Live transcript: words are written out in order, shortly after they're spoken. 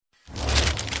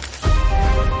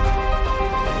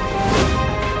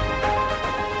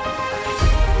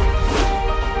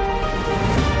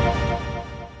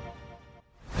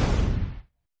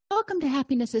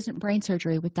Happiness Isn't Brain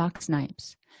Surgery with Doc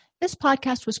Snipes. This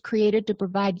podcast was created to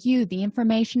provide you the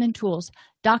information and tools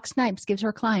Doc Snipes gives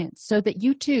her clients so that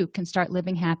you too can start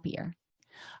living happier.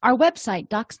 Our website,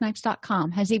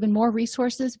 DocSnipes.com, has even more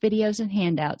resources, videos, and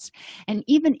handouts, and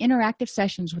even interactive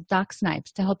sessions with Doc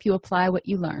Snipes to help you apply what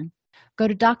you learn. Go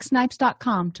to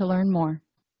DocSnipes.com to learn more.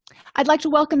 I'd like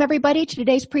to welcome everybody to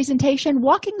today's presentation,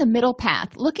 Walking the Middle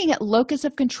Path, looking at locus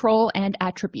of control and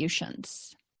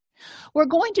attributions. We're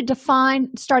going to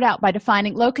start out by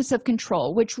defining locus of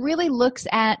control, which really looks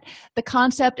at the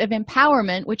concept of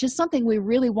empowerment, which is something we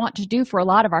really want to do for a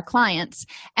lot of our clients,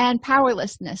 and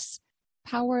powerlessness,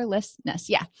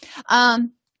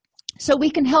 so we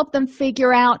can help them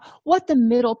figure out what the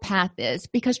middle path is,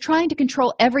 because trying to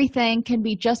control everything can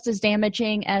be just as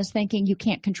damaging as thinking you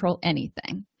can't control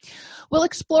anything. We'll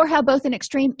explore how both an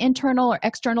extreme internal or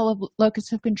external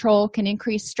locus of control can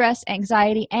increase stress,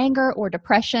 anxiety, anger, or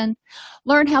depression.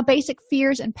 Learn how basic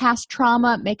fears and past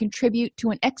trauma may contribute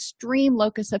to an extreme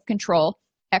locus of control,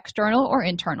 external or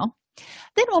internal.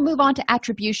 Then we'll move on to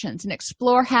attributions and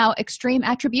explore how extreme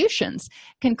attributions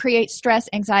can create stress,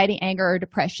 anxiety, anger, or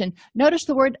depression. Notice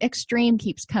the word extreme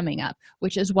keeps coming up,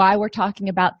 which is why we're talking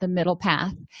about the middle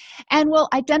path. And we'll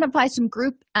identify some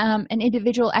group and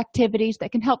individual activities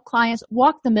that can help clients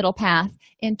walk the middle path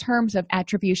in terms of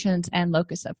attributions and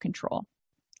locus of control.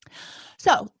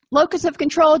 So, locus of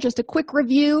control, just a quick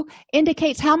review,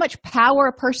 indicates how much power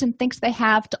a person thinks they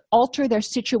have to alter their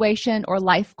situation or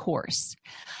life course.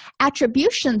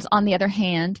 Attributions, on the other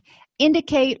hand,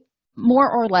 indicate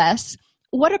more or less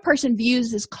what a person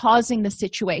views as causing the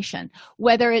situation,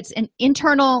 whether it's an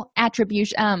internal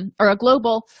attribution or a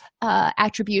global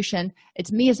attribution.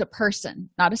 It's me as a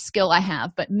person, not a skill I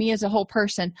have, but me as a whole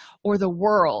person, or the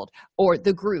world, or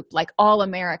the group, like all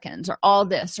Americans, or all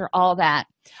this, or all that,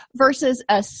 versus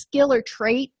a skill or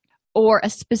trait, or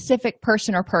a specific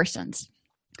person or persons.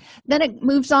 Then it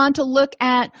moves on to look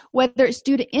at whether it's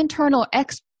due to internal or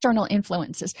external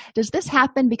influences. Does this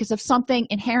happen because of something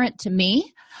inherent to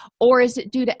me, or is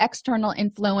it due to external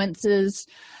influences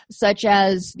such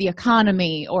as the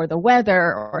economy or the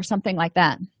weather or something like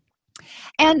that?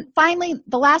 And finally,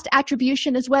 the last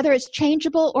attribution is whether it's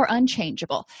changeable or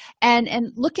unchangeable.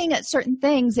 And looking at certain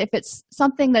things, if it's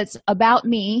something that's about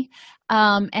me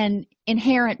and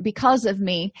inherent because of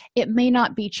me, it may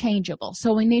not be changeable.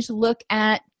 So we need to look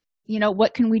at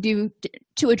what can we do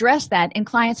to address that in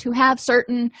clients who have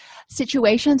certain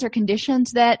situations or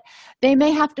conditions that they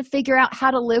may have to figure out how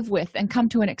to live with and come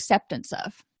to an acceptance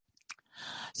of.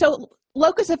 So,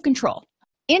 locus of control.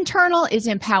 Internal is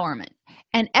empowerment,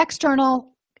 and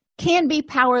external can be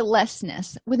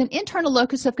powerlessness. With an internal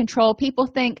locus of control, people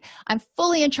think I'm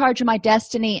fully in charge of my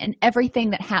destiny and everything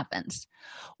that happens.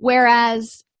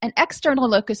 Whereas an external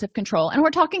locus of control, and we're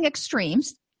talking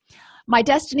extremes, my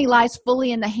destiny lies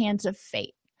fully in the hands of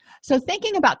fate. So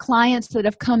thinking about clients that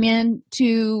have come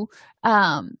into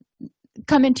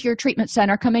your treatment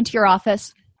center, come into your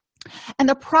office, and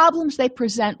the problems they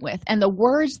present with, and the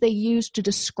words they use to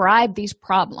describe these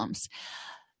problems.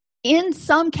 In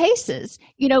some cases,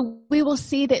 we will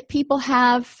see that people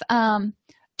have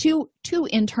too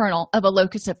internal of a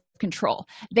locus of control.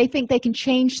 They think they can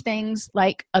change things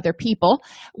like other people,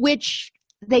 which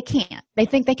they can't. They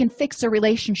think they can fix a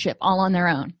relationship all on their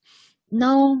own.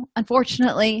 No,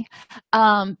 unfortunately,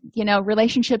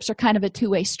 relationships are kind of a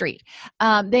two-way street.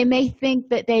 They may think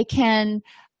that they can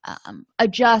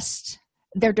adjust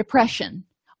their depression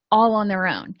all on their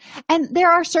own. And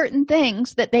there are certain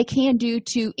things that they can do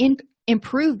to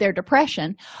improve their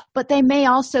depression, but they may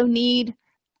also need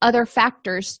other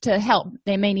factors to help.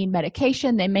 They may need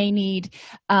medication. They may need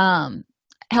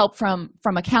help from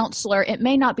a counselor. It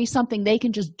may not be something they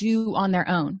can just do on their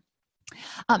own.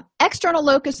 External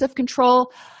locus of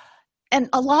control, and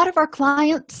a lot of our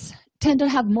clients tend to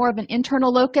have more of an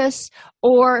internal locus,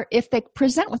 or if they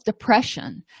present with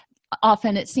depression,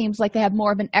 often it seems like they have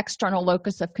more of an external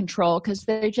locus of control because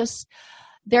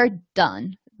they're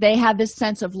done. They have this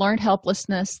sense of learned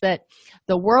helplessness that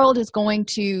the world is going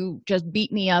to just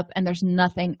beat me up and there's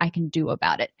nothing I can do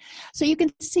about it. So you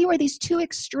can see where these two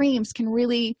extremes can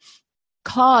really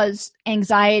cause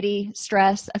anxiety,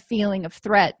 stress, a feeling of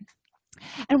threat.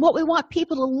 And what we want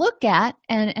people to look at,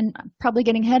 and I'm probably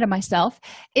getting ahead of myself,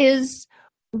 is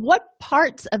what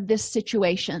parts of this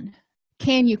situation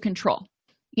can you control?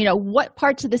 What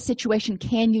parts of the situation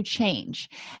can you change?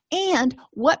 And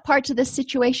what parts of this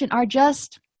situation are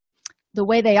just the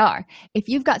way they are? If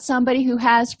you've got somebody who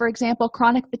has, for example,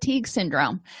 chronic fatigue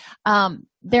syndrome,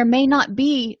 they may not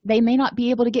be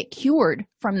able to get cured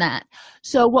from that.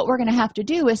 So what we're going to have to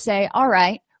do is say, all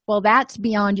right, Well, that's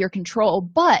beyond your control,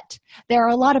 but there are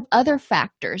a lot of other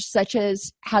factors, such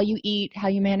as how you eat, how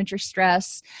you manage your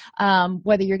stress,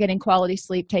 whether you're getting quality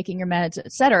sleep, taking your meds,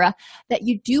 etc., that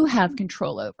you do have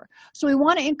control over. So we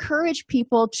want to encourage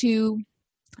people to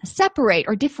separate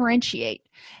or differentiate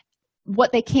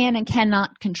what they can and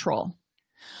cannot control.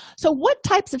 So what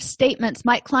types of statements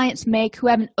might clients make who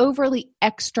have an overly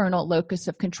external locus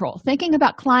of control? Thinking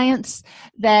about clients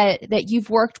that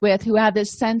you've worked with who have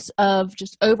this sense of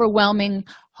just overwhelming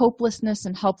hopelessness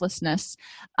and helplessness,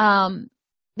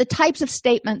 the types of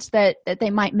statements that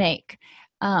they might make.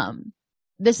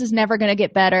 This is never going to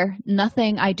get better.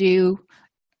 Nothing I do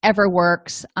ever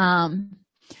works.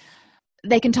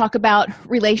 They can talk about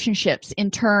relationships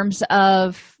in terms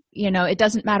of, it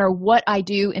doesn't matter what I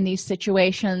do in these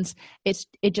situations.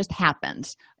 It just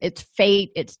happens. It's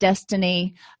fate. It's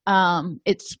destiny.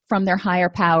 It's from their higher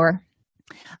power.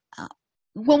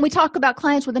 When we talk about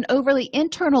clients with an overly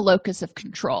internal locus of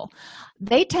control,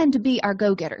 they tend to be our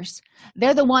go-getters.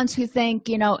 They're the ones who think,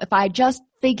 if I just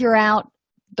figure out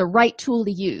the right tool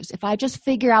to use, if I just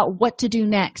figure out what to do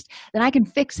next, then I can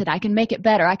fix it. I can make it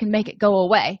better. I can make it go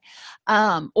away.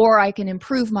 Or I can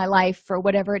improve my life or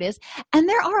whatever it is. And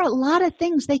there are a lot of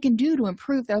things they can do to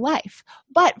improve their life.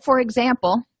 But for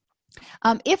example,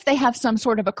 if they have some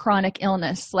sort of a chronic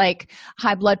illness like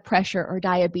high blood pressure or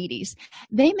diabetes,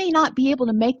 they may not be able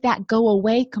to make that go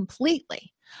away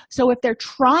completely. So if they're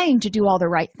trying to do all the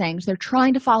right things, they're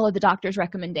trying to follow the doctor's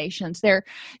recommendations, they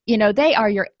are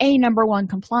your number one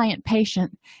compliant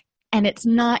patient, and it's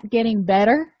not getting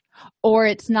better, or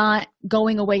it's not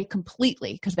going away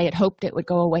completely because they had hoped it would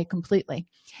go away completely,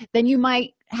 then you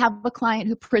might have a client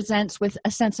who presents with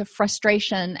a sense of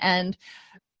frustration and,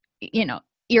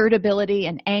 irritability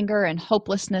and anger and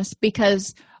hopelessness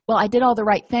because, well, I did all the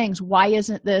right things. Why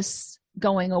isn't this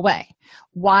going away?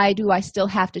 Why do I still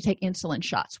have to take insulin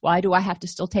shots? Why do I have to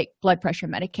still take blood pressure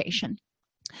medication?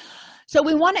 So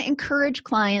we want to encourage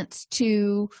clients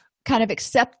to kind of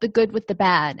accept the good with the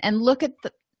bad and look at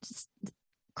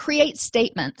create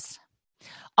statements.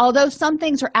 Although some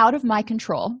things are out of my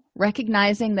control,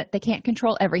 recognizing that they can't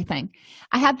control everything,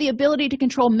 I have the ability to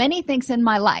control many things in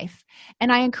my life.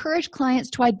 And I encourage clients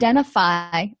to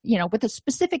identify, with a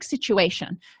specific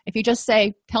situation. If you just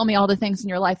say, tell me all the things in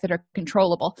your life that are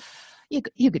controllable,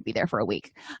 you could be there for a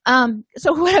week.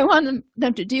 So what I want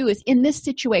them to do is, in this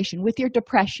situation, with your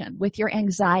depression, with your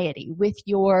anxiety, with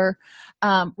your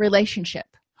relationship,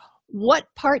 what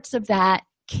parts of that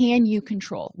can you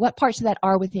control? What parts of that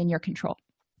are within your control?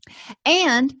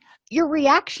 And your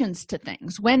reactions to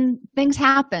things. When things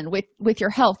happen with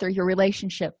your health or your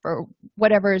relationship or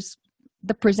whatever's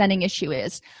the presenting issue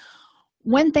is,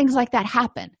 when things like that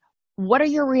happen, what are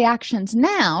your reactions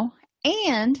now?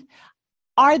 And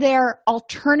are there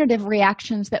alternative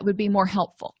reactions that would be more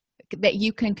helpful, that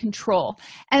you can control?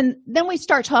 And then we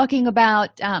start talking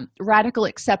about radical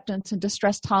acceptance and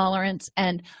distress tolerance,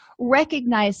 and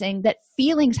recognizing that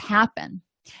feelings happen,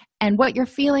 and what you're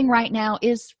feeling right now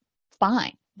is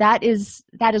fine. That is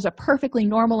a perfectly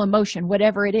normal emotion,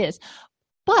 whatever it is.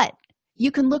 But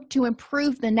you can look to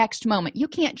improve the next moment. You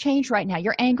can't change right now.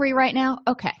 You're angry right now.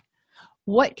 Okay.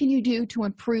 What can you do to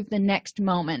improve the next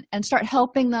moment? And start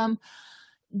helping them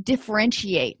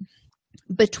differentiate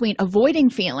between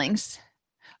avoiding feelings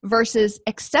versus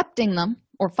accepting them,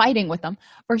 or fighting with them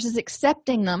versus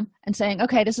accepting them and saying,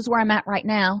 okay, this is where I'm at right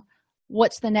now.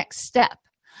 What's the next step?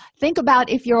 Think about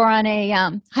if you're on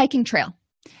a hiking trail,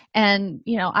 and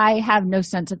I have no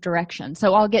sense of direction,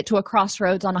 so I'll get to a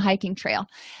crossroads on a hiking trail,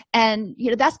 and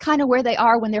that's kind of where they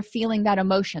are when they're feeling that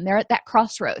emotion. They're at that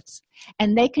crossroads,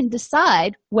 and they can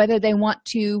decide whether they want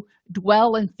to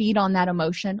dwell and feed on that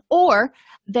emotion, or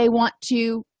they want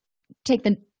to take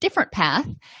the different path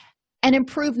and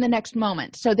improve the next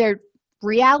moment. So their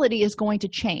reality is going to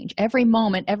change. Every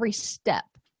moment, every step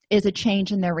is a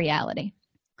change in their reality.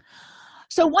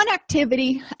 So one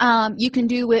activity you can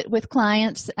do with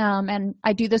clients, and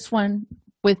I do this one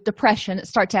with depression. It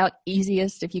starts out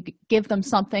easiest if you give them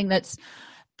something that's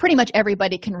pretty much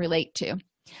everybody can relate to.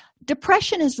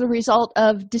 Depression is the result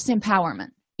of disempowerment,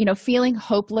 feeling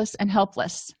hopeless and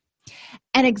helpless,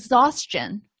 and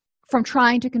exhaustion from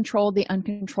trying to control the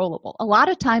uncontrollable. A lot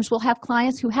of times we'll have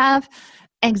clients who have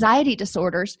anxiety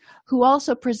disorders who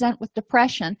also present with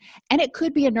depression, and it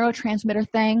could be a neurotransmitter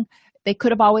thing. They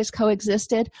could have always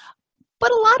coexisted,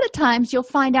 but a lot of times you'll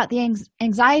find out the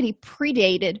anxiety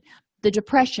predated the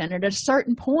depression. At a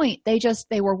certain point,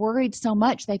 they were worried so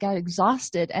much they got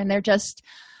exhausted, and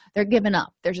they're giving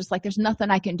up. They're just like, there's nothing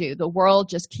I can do. The world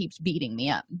just keeps beating me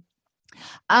up.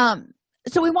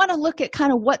 So we want to look at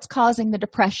kind of what's causing the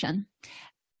depression,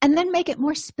 and then make it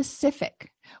more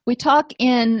specific. We talk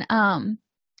in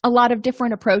a lot of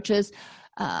different approaches,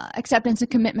 acceptance and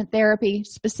commitment therapy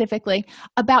specifically,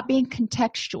 about being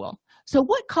contextual. So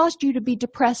what caused you to be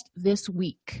depressed this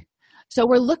week? So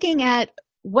we're looking at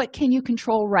what can you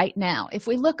control right now. If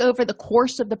we look over the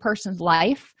course of the person's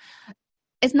life,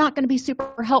 it's not going to be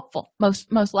super helpful,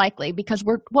 most likely, because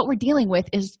what we're dealing with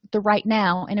is the right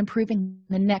now and improving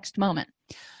the next moment.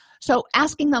 So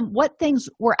asking them what things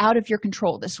were out of your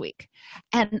control this week.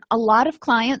 And a lot of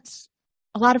clients,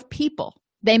 a lot of people,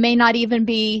 they may not even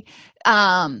be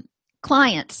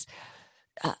clients,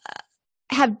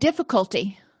 have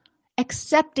difficulty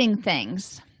accepting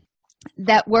things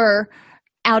that were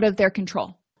out of their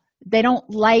control. They don't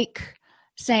like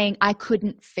saying, I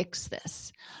couldn't fix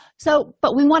this. So,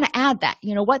 but we want to add that,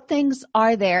 what things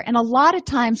are there? And a lot of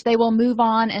times they will move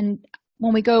on, and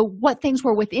when we go, what things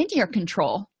were within your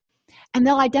control? And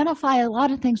they'll identify a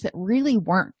lot of things that really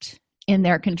weren't in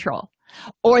their control.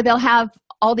 Or they'll have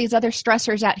all these other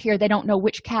stressors out here, they don't know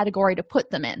which category to put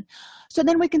them in. So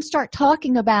then we can start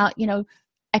talking about,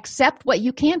 accept what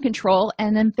you can control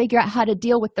and then figure out how to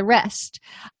deal with the rest.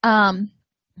 And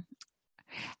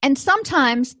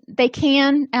sometimes they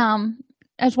can,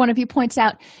 as one of you points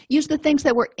out, use the things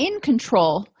that were in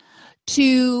control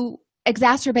to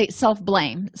exacerbate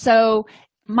self-blame. So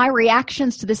my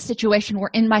reactions to this situation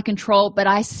were in my control, but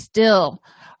I still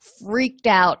freaked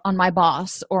out on my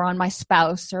boss or on my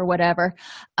spouse or whatever.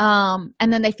 And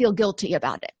then they feel guilty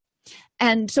about it.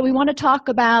 And so we want to talk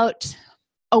about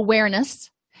awareness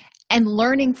and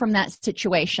learning from that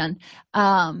situation,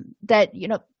 that,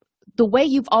 the way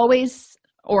you've always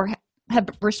or have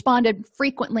responded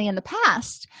frequently in the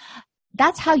past,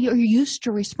 that's how you're used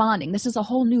to responding. This is a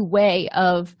whole new way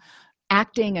of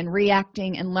acting and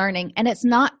reacting and learning. And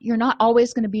you're not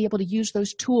always going to be able to use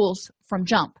those tools from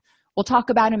jump. We'll talk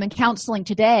about them in counseling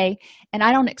today, and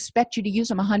I don't expect you to use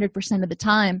them 100% of the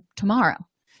time tomorrow.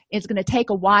 It's going to take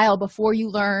a while before you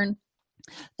learn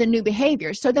the new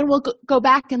behaviors. So then we'll go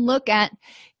back and look at,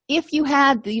 if you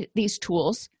had these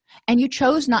tools and you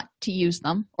chose not to use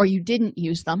them or you didn't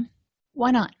use them,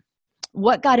 why not?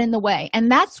 What got in the way?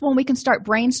 And that's when we can start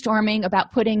brainstorming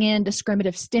about putting in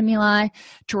discriminative stimuli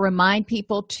to remind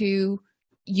people to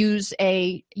use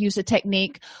a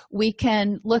technique. We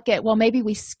can look at, well, maybe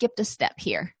we skipped a step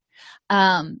here.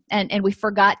 And we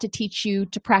forgot to teach you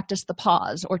to practice the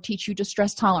pause or teach you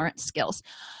distress tolerance skills.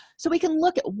 So we can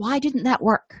look at, why didn't that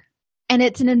work? And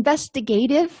it's an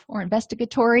investigative or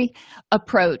investigatory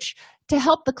approach to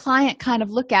help the client kind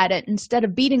of look at it instead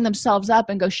of beating themselves up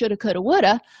and go shoulda, coulda,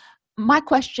 woulda. My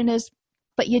question is,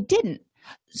 but you didn't.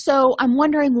 So I'm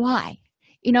wondering why,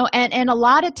 and a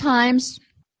lot of times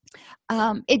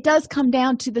it does come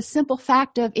down to the simple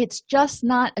fact of it's just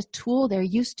not a tool they're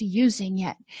used to using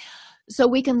yet. So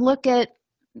we can look at,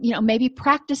 maybe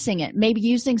practicing it, maybe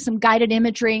using some guided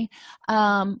imagery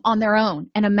on their own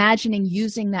and imagining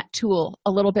using that tool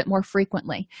a little bit more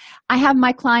frequently. I have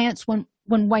my clients, when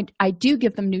I do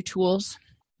give them new tools,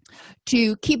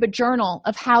 to keep a journal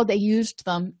of how they used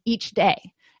them each day.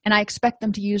 And I expect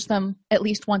them to use them at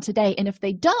least once a day. And if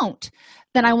they don't,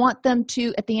 then I want them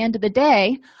to, at the end of the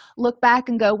day, look back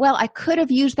and go, well, I could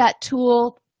have used that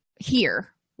tool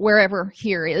here, wherever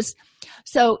here is.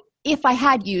 So if I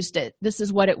had used it, this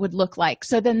is what it would look like.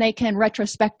 So then they can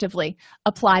retrospectively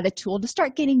apply the tool to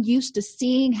start getting used to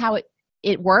seeing how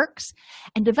it works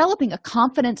and developing a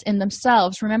confidence in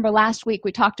themselves. Remember last week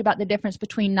we talked about the difference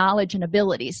between knowledge and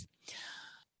abilities.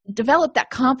 Develop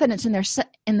that confidence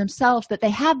in themselves that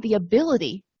they have the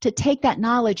ability to take that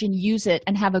knowledge and use it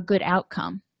and have a good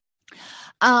outcome.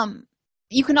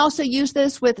 You can also use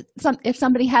this if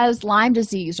somebody has Lyme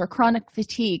disease or chronic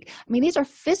fatigue. I mean, these are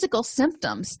physical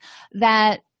symptoms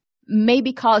that may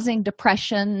be causing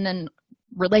depression and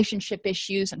relationship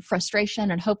issues and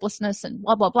frustration and hopelessness and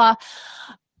blah, blah, blah.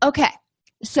 Okay,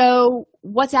 so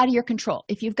what's out of your control?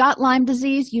 If you've got Lyme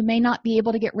disease, you may not be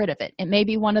able to get rid of it. It may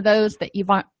be one of those that you've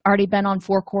already been on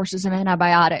 4 courses of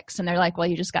antibiotics, and they're like, well,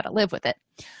 you just got to live with it.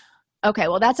 Okay,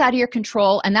 well, that's out of your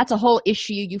control, and that's a whole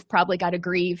issue you've probably got to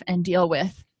grieve and deal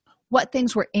with. What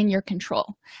things were in your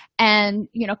control? And,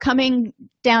 coming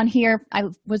down here, I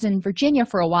was in Virginia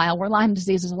for a while where Lyme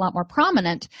disease is a lot more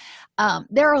prominent.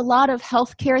 There are a lot of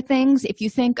healthcare things. If you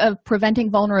think of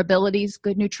preventing vulnerabilities,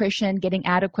 good nutrition, getting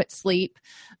adequate sleep,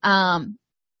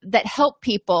 that help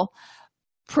people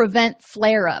prevent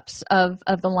flare-ups of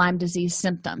the Lyme disease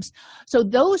symptoms. So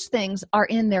those things are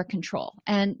in their control.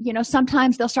 And,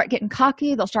 sometimes they'll start getting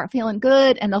cocky, they'll start feeling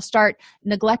good, and they'll start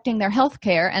neglecting their health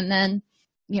care. And then,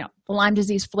 the Lyme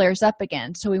disease flares up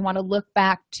again. So we want to look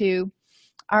back to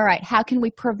all right, how can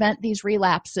we prevent these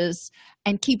relapses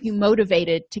and keep you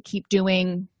motivated to keep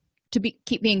being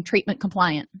treatment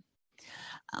compliant?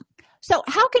 So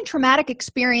how can traumatic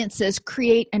experiences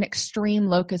create an extreme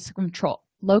locus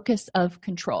of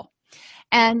control?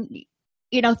 And,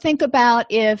 think about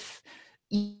if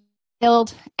you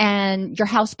killed and your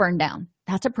house burned down.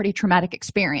 That's a pretty traumatic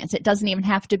experience. It doesn't even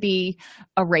have to be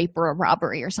a rape or a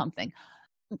robbery or something.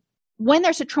 When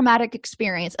there's a traumatic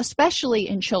experience, especially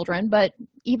in children, but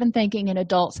even thinking in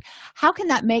adults, how can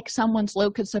that make someone's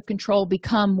locus of control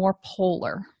become more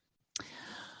polar?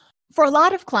 For a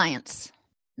lot of clients,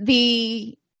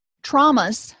 the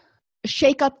traumas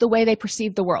shake up the way they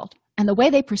perceive the world. And the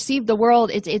way they perceive the world,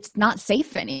 it's not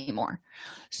safe anymore.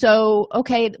 So,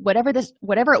 okay, whatever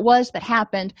it was that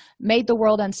happened made the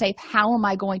world unsafe. How am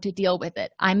I going to deal with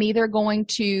it? I'm either going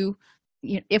to,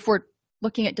 if we're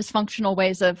looking at dysfunctional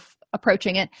ways of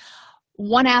approaching it,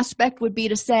 one aspect would be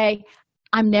to say,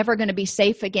 I'm never going to be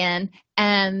safe again,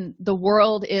 and the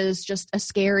world is just a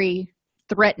scary,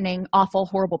 threatening, awful,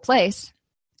 horrible place.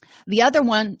 The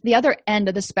other end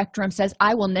of the spectrum says,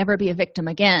 I will never be a victim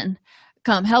again.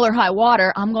 Come hell or high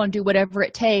water, I'm going to do whatever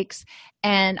it takes,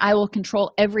 and I will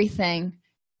control everything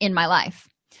in my life.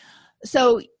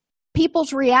 So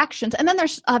people's reactions, and then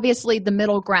there's obviously the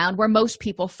middle ground where most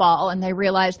people fall and they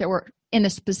realize there were, in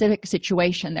a specific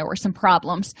situation, there were some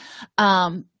problems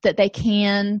that they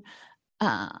can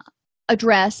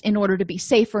address in order to be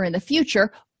safer in the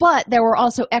future, but there were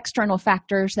also external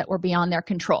factors that were beyond their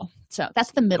control. So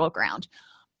that's the middle ground.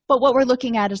 But what we're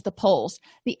looking at is the poles.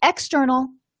 The external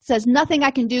says nothing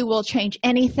I can do will change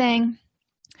anything.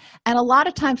 And a lot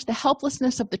of times the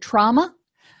helplessness of the trauma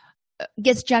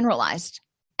gets generalized.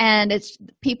 And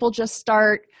people just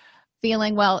start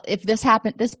feeling, well, if this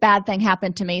bad thing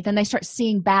happened to me, then they start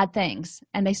seeing bad things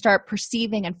and they start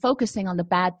perceiving and focusing on the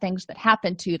bad things that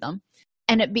happened to them.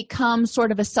 And it becomes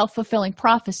sort of a self-fulfilling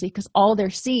prophecy because all they're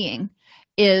seeing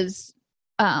is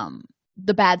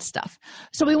the bad stuff.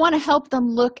 So we want to help them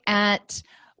look at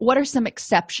what are some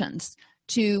exceptions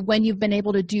to when you've been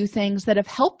able to do things that have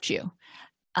helped you,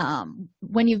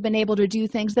 when you've been able to do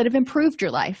things that have improved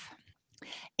your life.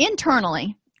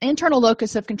 Internal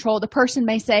locus of control, the person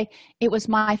may say, it was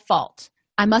my fault.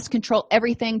 I must control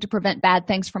everything to prevent bad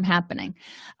things from happening.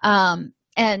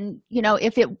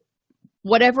 If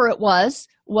whatever it was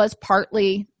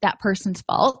partly that person's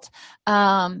fault.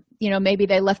 Maybe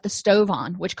they left the stove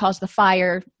on, which caused the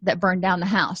fire that burned down the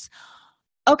house.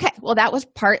 Okay, well, that was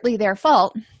partly their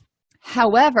fault.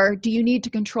 However, do you need to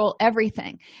control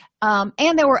everything?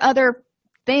 And there were other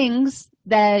things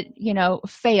that,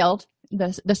 failed,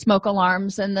 the smoke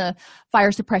alarms and the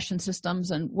fire suppression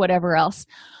systems and whatever else.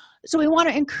 So we want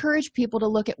to encourage people to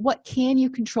look at what can you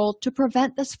control to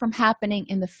prevent this from happening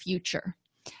in the future.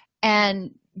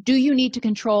 And do you need to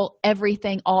control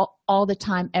everything all the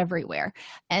time, everywhere?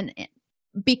 And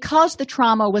because the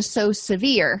trauma was so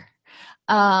severe,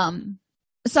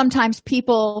 sometimes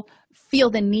people feel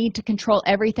the need to control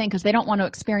everything because they don't want to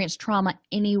experience trauma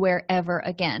anywhere ever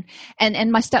again.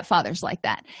 And my stepfather's like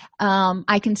that.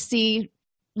 I can see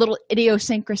little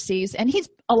idiosyncrasies, and he's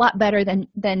a lot better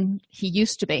than he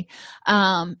used to be.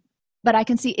 But I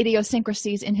can see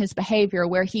idiosyncrasies in his behavior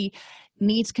where he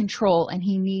needs control and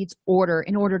he needs order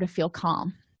in order to feel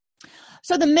calm.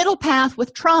 So the middle path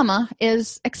with trauma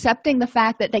is accepting the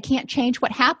fact that they can't change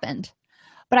what happened,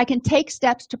 but I can take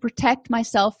steps to protect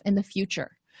myself in the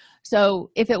future.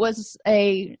 So if it was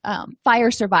a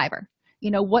fire survivor,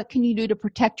 what can you do to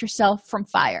protect yourself from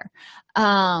fire?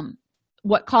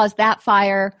 What caused that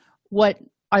fire? What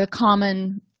are the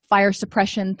common fire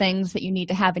suppression things that you need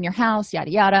to have in your house? Yada,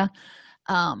 yada.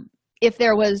 If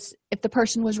the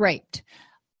person was raped,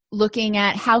 looking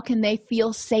at how can they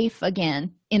feel safe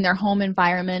again in their home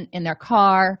environment, in their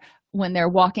car, when they're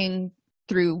walking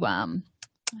through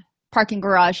parking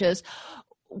garages,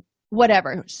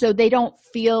 whatever, so they don't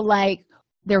feel like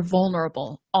they're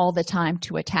vulnerable all the time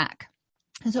to attack.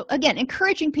 And so again,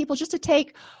 encouraging people just to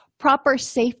take proper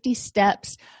safety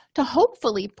steps to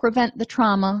hopefully prevent the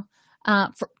trauma,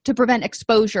 to prevent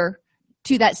exposure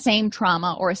to that same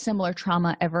trauma or a similar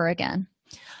trauma ever again.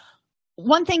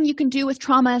 One thing you can do with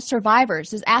trauma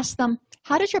survivors is ask them,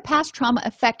 how does your past trauma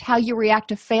affect how you react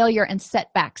to failure and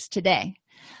setbacks today?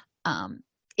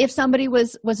 If somebody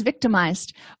was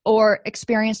victimized or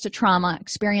experienced a trauma,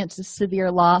 experienced a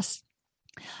severe loss,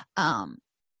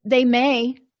 they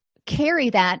may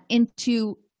carry that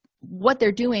into what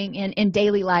they're doing in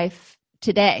daily life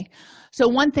today. So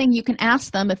one thing you can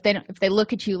ask them, if they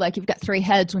look at you like you've got three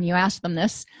heads when you ask them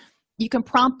this, you can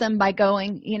prompt them by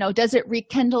going, does it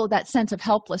rekindle that sense of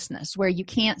helplessness where you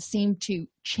can't seem to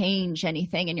change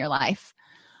anything in your life?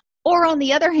 Or on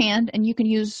the other hand, and you can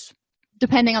use,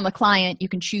 depending on the client, you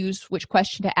can choose which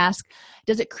question to ask.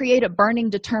 Does it create a burning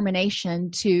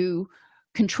determination to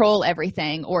control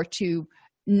everything, or to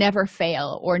never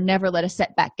fail, or never let a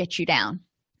setback get you down?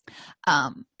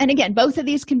 And again, both of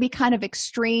these can be kind of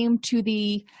extreme to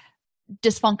the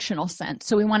dysfunctional sense.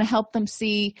 So we want to help them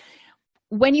see,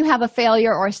 when you have a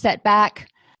failure or a setback,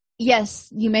 yes,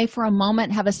 you may for a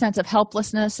moment have a sense of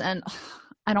helplessness and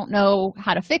I don't know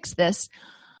how to fix this,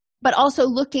 but also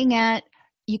looking at,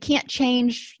 you can't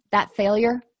change that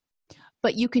failure,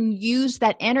 but you can use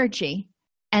that energy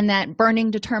and that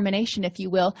burning determination, if you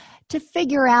will, to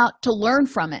figure out, to learn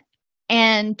from it,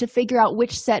 and to figure out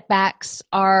which setbacks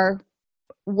are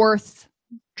worth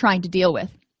trying to deal with.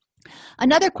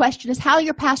 Another question is how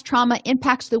your past trauma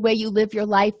impacts the way you live your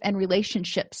life and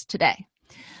relationships today.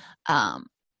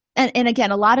 And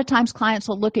again, a lot of times clients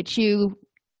will look at you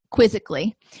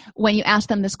quizzically when you ask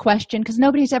them this question, because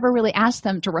nobody's ever really asked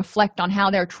them to reflect on how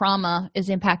their trauma is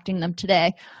impacting them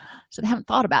today. So they haven't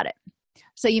thought about it.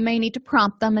 So you may need to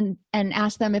prompt them and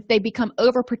ask them if they become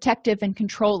overprotective and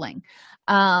controlling,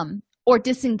 or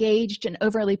disengaged and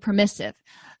overly permissive.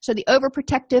 So the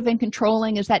overprotective and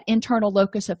controlling is that internal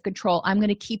locus of control. I'm going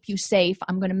to keep you safe.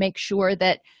 I'm going to make sure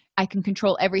that I can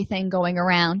control everything going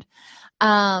around.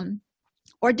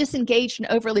 Or disengaged and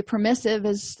overly permissive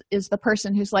is the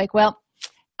person who's like, well,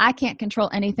 I can't control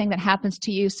anything that happens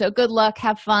to you, so good luck,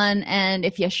 have fun, and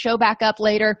if you show back up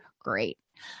later, great.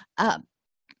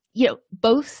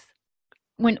 Both,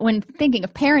 when thinking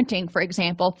of parenting, for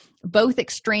example, both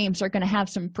extremes are going to have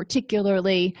some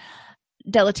particularly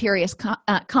deleterious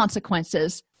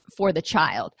consequences for the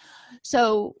child.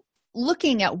 So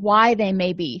looking at why they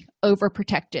may be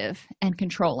overprotective and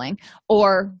controlling,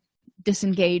 or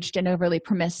disengaged and overly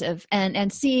permissive,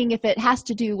 and seeing if it has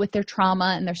to do with their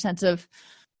trauma and their sense of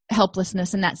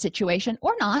helplessness in that situation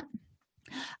or not.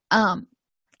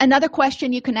 Another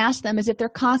question you can ask them is if they're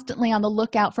constantly on the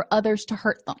lookout for others to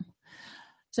hurt them.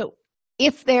 So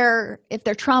if their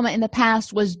trauma in the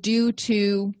past was due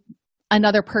to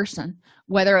another person,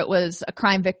 whether it was a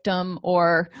crime victim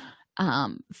or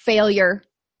failure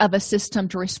of a system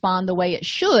to respond the way it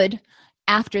should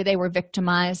after they were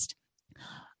victimized,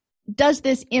 does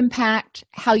this impact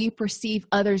how you perceive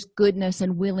others' goodness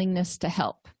and willingness to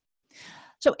help?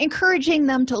 So encouraging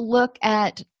them to look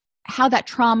at how that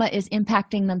trauma is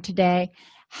impacting them today,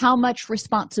 how much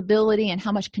responsibility and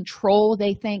how much control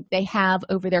they think they have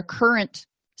over their current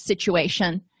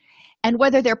situation, and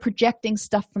whether they're projecting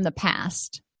stuff from the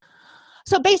past.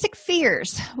 So basic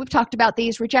fears, we've talked about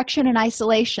these: rejection and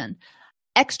isolation.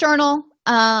 External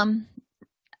and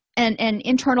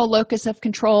internal locus of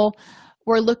control,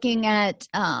 we're looking at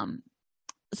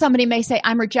somebody may say,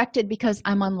 I'm rejected because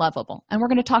I'm unlovable. And we're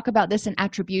going to talk about this in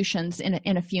attributions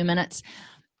in a few minutes.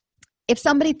 If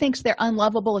somebody thinks they're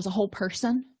unlovable as a whole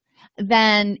person,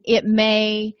 then it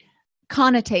may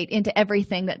connotate into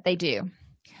everything that they do.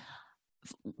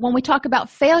 When we talk about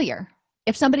failure,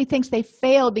 if somebody thinks they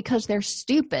failed because they're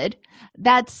stupid,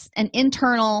 that's an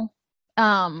internal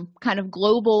kind of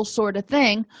global sort of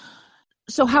thing.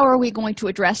 So how are we going to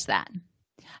address that?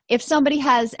 If somebody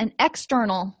has an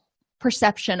external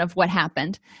perception of what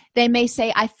happened, they may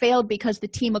say, I failed because the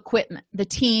team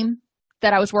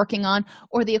that I was working on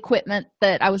or the equipment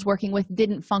that I was working with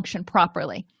didn't function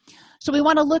properly. So we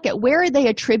want to look at where are they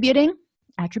attributing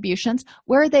attributions,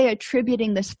 where are they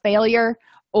attributing this failure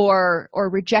or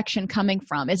rejection coming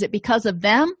from? Is it because of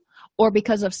them or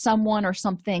because of someone or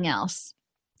something else?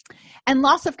 And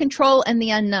loss of control and the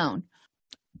unknown.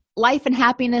 Life and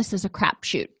happiness is a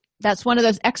crapshoot. That's one of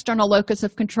those external locus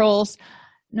of controls.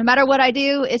 No matter what I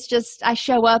do, it's just I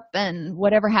show up and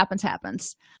whatever happens,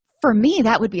 happens. For me,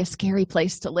 that would be a scary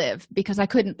place to live because I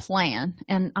couldn't plan,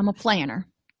 and I'm a planner.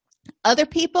 Other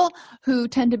people who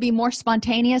tend to be more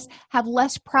spontaneous have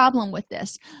less problem with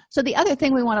this. So the other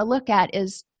thing we want to look at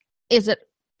is it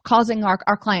causing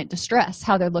our client distress,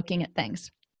 how they're looking at things.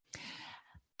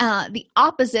 The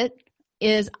opposite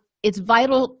is it's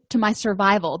vital to my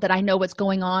survival that I know what's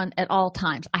going on at all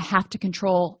times. I have to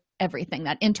control everything,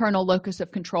 that internal locus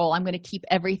of control. I'm going to keep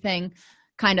everything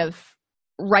kind of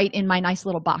right in my nice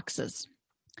little boxes.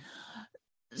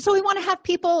 So we want to have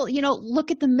people, look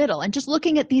at the middle, and just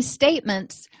looking at these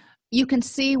statements, you can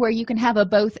see where you can have a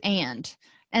both and.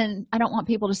 And I don't want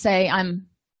people to say I'm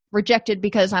rejected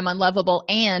because I'm unlovable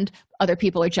and other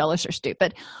people are jealous or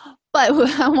stupid. But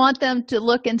I want them to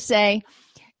look and say,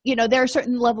 there are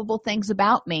certain lovable things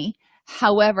about me.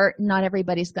 However, not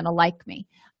everybody's going to like me.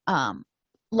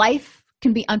 Life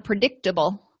can be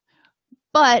unpredictable,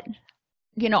 but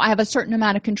I have a certain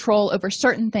amount of control over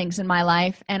certain things in my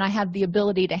life, and I have the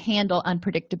ability to handle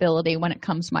unpredictability when it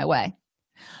comes my way.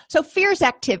 So fear's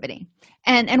activity,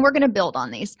 and we're going to build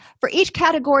on these. For each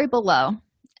category below,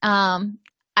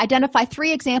 identify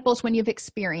 3 examples when you've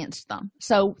experienced them.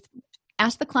 So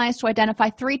ask the clients to identify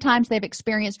 3 times they've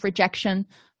experienced rejection,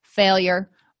 failure,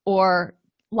 or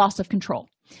loss of control,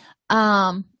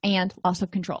 and loss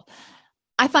of control.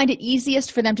 I find it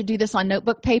easiest for them to do this on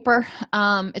notebook paper.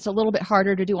 It's a little bit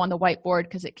harder to do on the whiteboard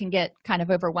because it can get kind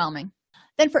of overwhelming.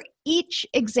 Then for each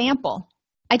example,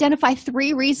 identify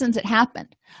 3 reasons it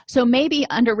happened. So maybe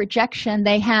under rejection,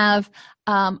 they have,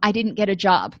 I didn't get a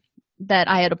job that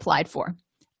I had applied for.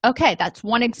 Okay, that's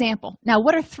one example. Now,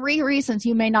 what are 3 reasons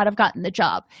you may not have gotten the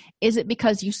job? Is it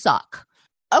because you suck?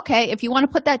 Okay, if you want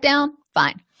to put that down,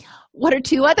 fine. What are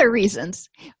 2 other reasons?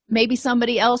 Maybe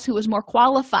somebody else who was more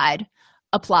qualified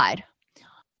applied.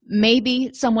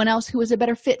 Maybe someone else who was a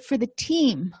better fit for the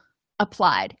team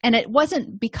applied. And it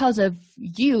wasn't because of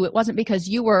you. It wasn't because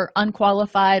you were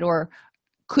unqualified or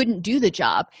couldn't do the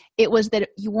job. It was that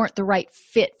you weren't the right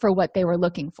fit for what they were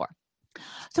looking for.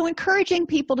 So encouraging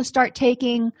people to start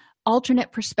taking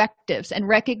alternate perspectives and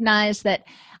recognize that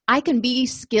I can be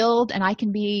skilled and I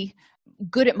can be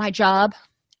good at my job,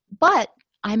 but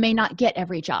I may not get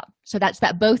every job. So that's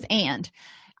that both and.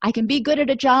 I can be good at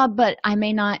a job, but I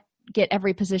may not get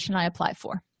every position I apply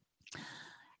for.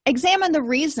 Examine the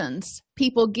reasons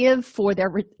people give for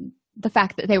the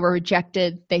fact that they were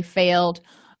rejected, they failed,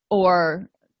 or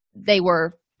they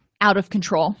were out of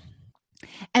control.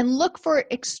 And look for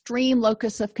extreme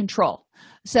locus of control.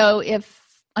 So if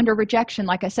under rejection,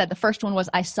 like I said, the first one was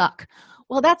I suck.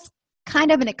 Well, that's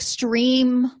kind of an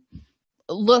extreme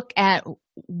look at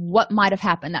what might have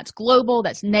happened. That's global,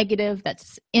 that's negative,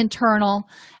 that's internal,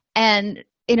 and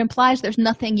it implies there's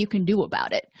nothing you can do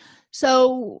about it.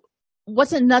 So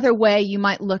what's another way you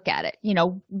might look at it?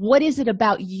 What is it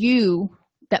about you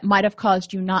that might have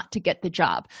caused you not to get the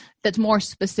job that's more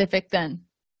specific than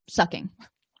sucking?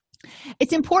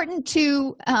 It's important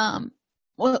to, and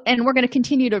we're going to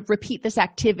continue to repeat this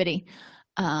activity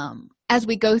as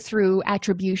we go through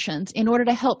attributions in order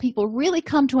to help people really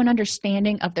come to an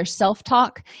understanding of their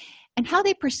self-talk and how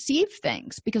they perceive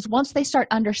things. Because once they start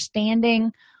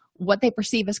understanding what they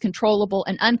perceive as controllable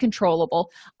and uncontrollable,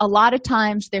 a lot of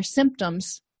times their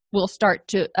symptoms will start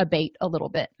to abate a little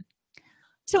bit.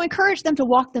 So encourage them to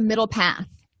walk the middle path.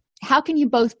 How can you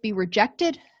both be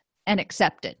rejected and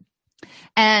accepted?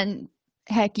 And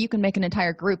heck, you can make an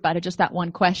entire group out of just that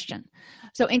one question.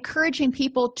 So encouraging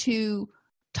people to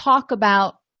talk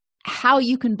about how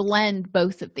you can blend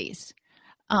both of these,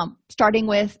 starting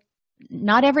with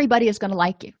not everybody is going to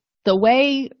like you. The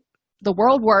way the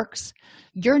world works,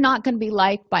 you're not going to be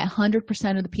liked by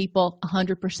 100% of the people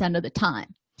 100% of the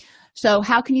time. So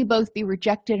how can you both be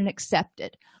rejected and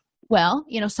accepted? Well,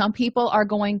 some people are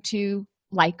going to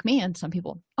like me and some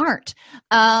people aren't.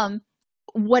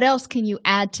 What else can you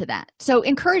add to that? So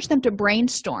encourage them to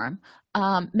brainstorm.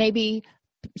 Maybe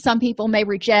some people may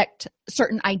reject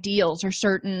certain ideals or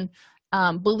certain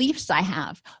beliefs I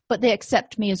have, but they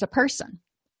accept me as a person.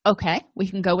 Okay, we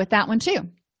can go with that one too.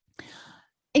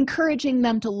 Encouraging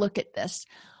them to look at this.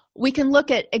 We can look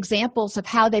at examples of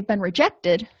how they've been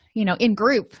rejected, in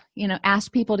group,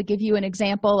 ask people to give you an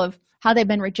example of how they've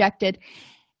been rejected,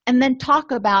 and then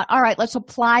talk about, all right, let's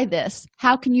apply this.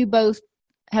 How can you both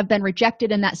have been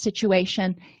rejected in that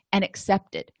situation and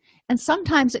accepted? And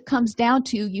sometimes it comes down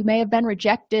to you may have been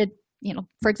rejected,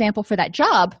 for example, for that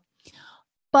job,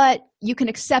 but you can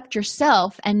accept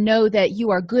yourself and know that you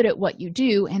are good at what you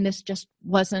do, and this just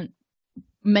wasn't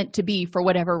meant to be for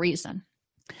whatever reason.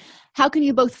 How can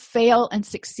you both fail and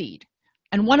succeed?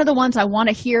 And one of the ones I want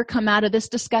to hear come out of this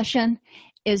discussion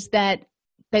is that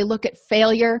they look at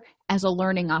failure as a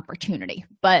learning opportunity.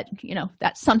 But,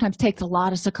 that sometimes takes a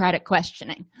lot of Socratic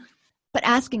questioning. But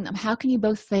asking them, how can you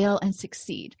both fail and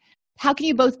succeed? How can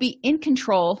you both be in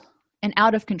control and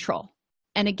out of control?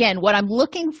 And again, what I'm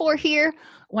looking for here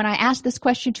when I ask this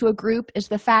question to a group is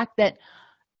the fact that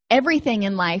everything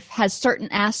in life has certain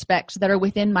aspects that are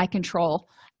within my control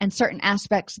and certain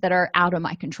aspects that are out of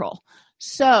my control.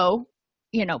 So,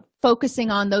 focusing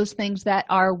on those things that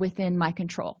are within my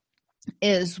control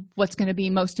is what's going to be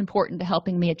most important to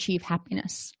helping me achieve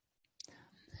happiness.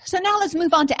 So now let's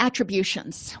move on to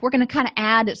attributions. We're going to kind of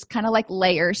add, it's kind of like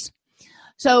layers.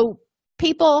 So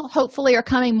people hopefully are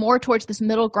coming more towards this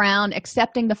middle ground,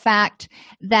 accepting the fact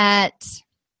that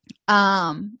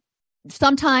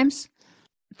sometimes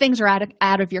things are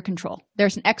out of your control.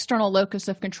 There's an external locus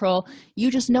of control.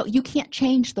 You just know you can't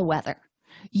change the weather.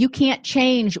 You can't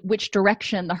change which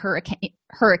direction the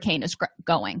hurricane is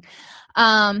going.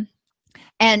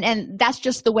 And that's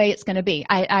just the way it's going to be.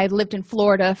 I lived in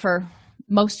Florida for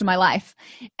most of my life,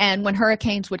 and when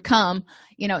hurricanes would come,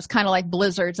 it's kind of like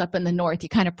blizzards up in the north. You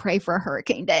kind of pray for a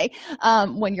hurricane day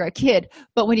when you're a kid,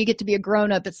 but when you get to be a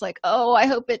grown-up, it's like, oh, I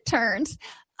hope it turns.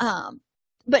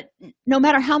 But no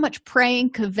matter how much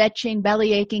praying, kvetching,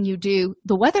 belly aching you do,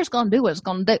 the weather's going to do what it's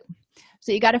going to do.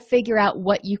 So you got to figure out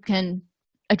what you can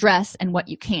address and what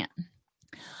you can't.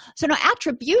 So now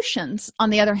attributions, on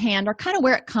the other hand, are kind of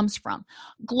where it comes from.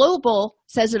 Global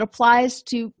says it applies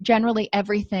to generally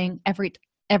everything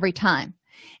every time.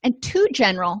 And too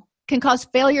general can cause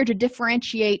failure to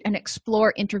differentiate and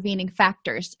explore intervening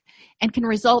factors and can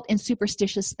result in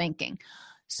superstitious thinking.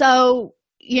 So,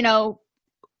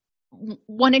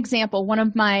 one example, one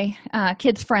of my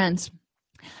kids' friends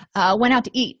went out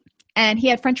to eat, and he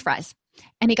had French fries,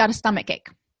 and he got a stomach ache.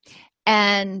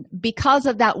 And because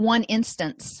of that one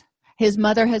instance, his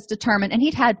mother has determined, and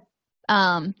he'd had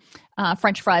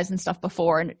French fries and stuff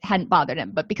before, and it hadn't bothered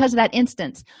him. But because of that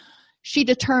instance, she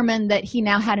determined that he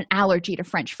now had an allergy to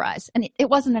French fries. And it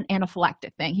wasn't an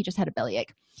anaphylactic thing. He just had a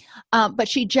bellyache. But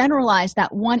she generalized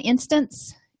that one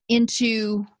instance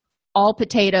into all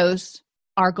potatoes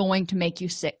are going to make you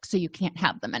sick, so you can't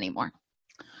have them anymore.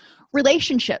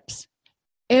 Relationships.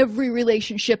 Every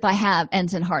relationship I have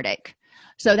ends in heartache.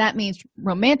 So that means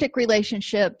romantic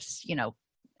relationships,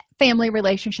 family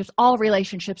relationships, all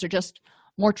relationships are just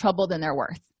more trouble than they're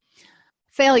worth.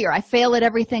 Failure. I fail at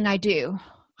everything I do.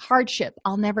 Hardship.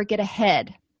 I'll never get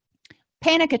ahead.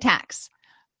 Panic attacks.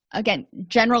 Again,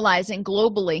 generalizing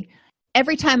globally.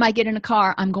 Every time I get in a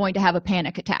car, I'm going to have a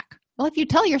panic attack. Well, if you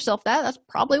tell yourself that, that's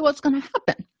probably what's going to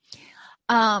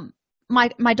happen.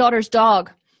 My daughter's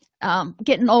dog,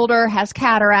 getting older, has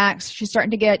cataracts. She's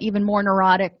starting to get even more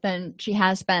neurotic than she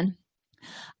has been.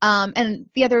 And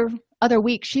the other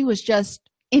week, she was just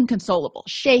inconsolable,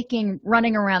 shaking,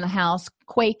 running around the house,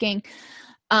 quaking.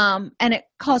 And it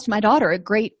caused my daughter a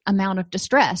great amount of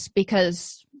distress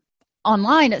because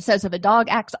online it says if a dog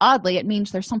acts oddly, it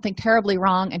means there's something terribly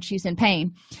wrong and she's in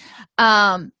pain.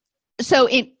 So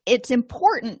it's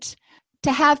important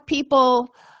to have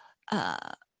people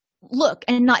look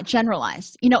and not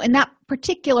generalize. In that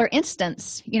particular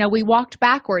instance, we walked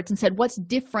backwards and said, what's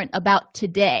different about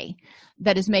today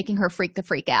that is making her freak the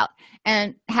freak out?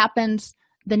 And happens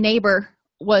the neighbor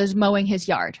was mowing his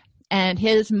yard, and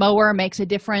his mower makes a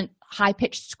different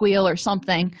high-pitched squeal or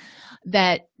something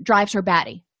that drives her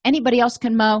batty. Anybody else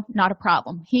can mow, not a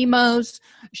problem. He mows,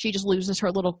 she just loses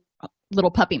her little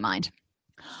puppy mind.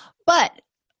 But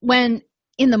when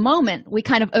in the moment we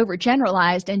kind of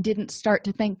overgeneralized and didn't start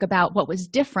to think about what was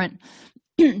different,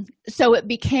 so it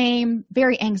became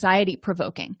very anxiety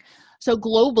provoking. So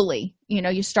globally,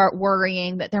 you start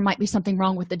worrying that there might be something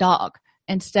wrong with the dog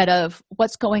instead of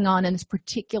what's going on in this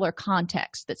particular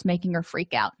context that's making her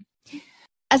freak out.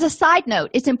 As a side note,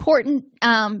 it's important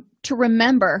to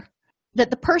remember that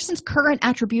the person's current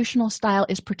attributional style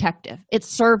is protective. It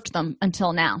served them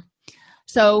until now.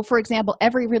 So, for example,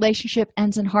 every relationship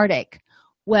ends in heartache.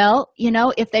 Well,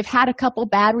 if they've had a couple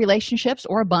bad relationships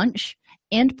or a bunch,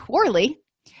 end poorly,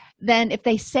 then if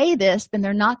they say this, then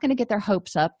they're not going to get their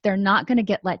hopes up. They're not going to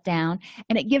get let down.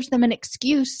 And it gives them an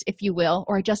excuse, if you will,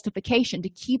 or a justification to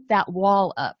keep that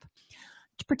wall up.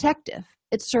 It's protective.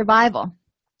 It's survival.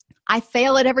 I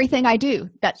fail at everything I do.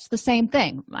 That's the same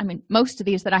thing. I mean, most of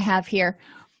these that I have here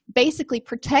basically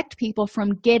protect people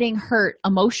from getting hurt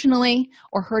emotionally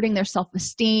or hurting their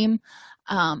self-esteem.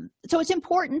 So it's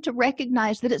important to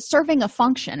recognize that it's serving a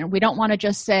function, and we don't want to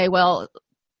just say, well,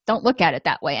 don't look at it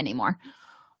that way anymore.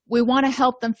 We want to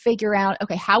help them figure out,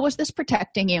 okay, how is this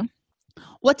protecting you?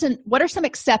 What are some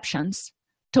exceptions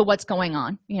to what's going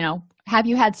on? Have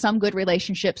you had some good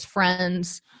relationships,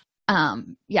 friends,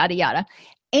 yada, yada.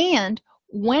 And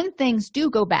when things do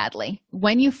go badly,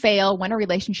 when you fail, when a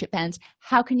relationship ends,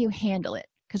 how can you handle it?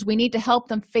 Because we need to help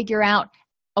them figure out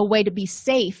a way to be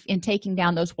safe in taking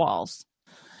down those walls.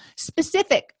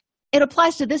 Specific, it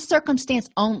applies to this circumstance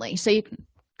only, so you can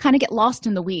kind of get lost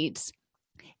in the weeds.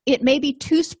 It may be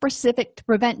too specific to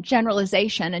prevent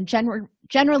generalization and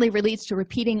generally leads to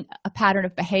repeating a pattern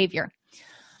of behavior.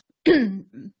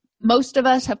 Most of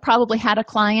us have probably had a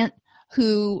client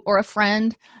or a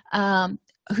friend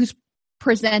who's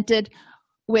presented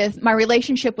with, my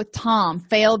relationship with Tom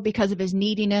failed because of his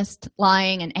neediness,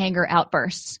 lying, and anger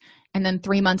outbursts. And then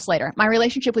 3 months later, my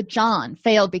relationship with John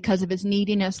failed because of his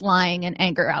neediness, lying, and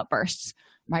anger outbursts.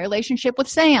 My relationship with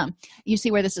Sam, you see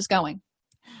where this is going.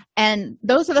 And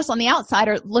those of us on the outside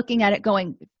are looking at it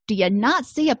going, do you not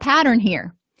see a pattern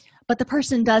here? But the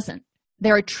person doesn't.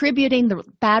 They're attributing the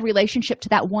bad relationship to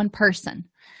that one person.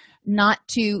 not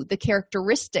to the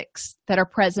characteristics that are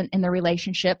present in the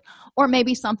relationship, or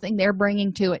maybe something they're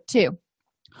bringing to it too.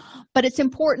 But it's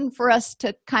important for us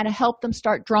to kind of help them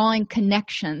start drawing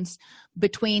connections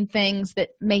between things that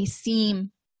may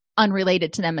seem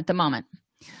unrelated to them at the moment.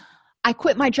 I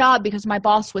quit my job because my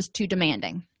boss was too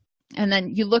demanding. And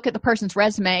then you look at the person's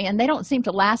resume and they don't seem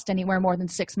to last anywhere more than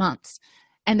 6 months.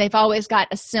 And they've always got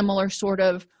a similar sort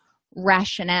of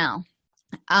rationale.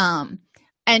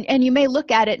 And you may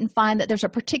look at it and find that there's a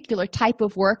particular type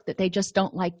of work that they just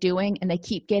don't like doing, and they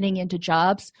keep getting into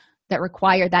jobs that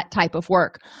require that type of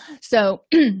work. So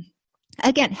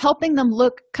again, helping them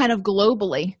look kind of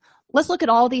globally. Let's look at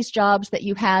all these jobs that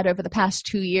you had over the past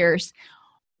 2 years.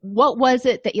 What was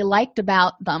it that you liked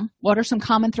about them? What are some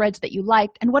common threads that you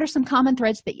liked? And what are some common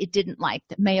threads that you didn't like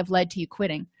that may have led to you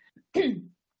quitting?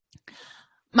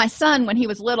 My son, when he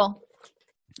was little,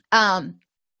 I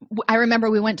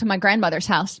remember we went to my grandmother's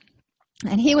house,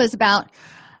 and he was about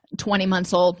 20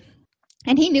 months old,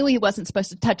 and he knew he wasn't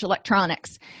supposed to touch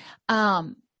electronics.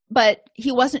 But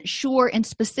he wasn't sure in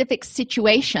specific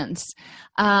situations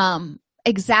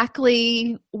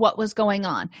exactly what was going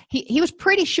on. He was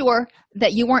pretty sure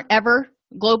that you weren't ever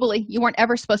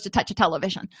supposed to touch a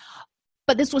television.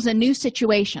 But this was a new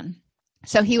situation.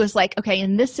 So he was like, okay,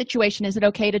 in this situation, is it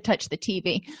okay to touch the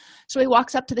TV? So he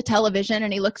walks up to the television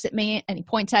and he looks at me and he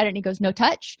points at it and he goes, no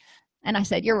touch. And I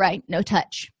said, you're right, no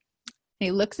touch. And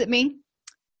he looks at me,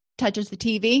 touches the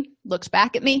TV, looks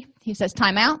back at me. He says,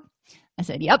 time out. I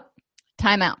said, yep,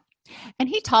 time out. And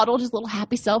he toddled his little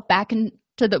happy self back into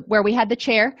where we had the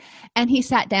chair, and he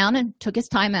sat down and took his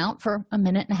time out for a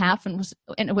minute and a half, and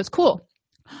it was cool.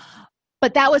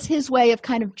 But that was his way of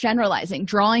kind of generalizing,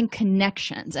 drawing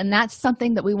connections. And that's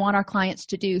something that we want our clients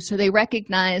to do, so they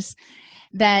recognize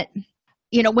that,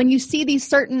 when you see these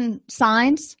certain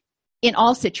signs in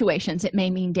all situations, it may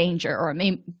mean danger, or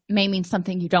it may mean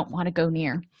something you don't want to go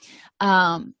near.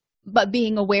 But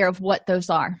being aware of what those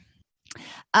are.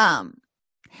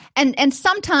 And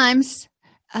sometimes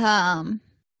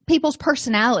people's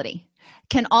personality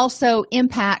can also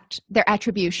impact their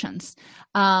attributions,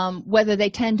 whether they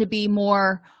tend to be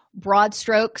more broad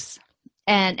strokes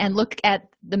and look at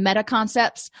the meta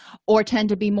concepts, or tend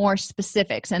to be more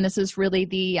specifics. And this is really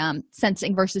the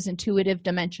sensing versus intuitive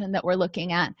dimension that we're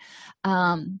looking at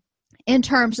in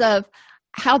terms of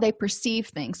how they perceive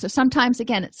things. So sometimes,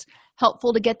 again, it's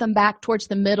helpful to get them back towards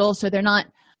the middle so they're not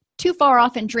too far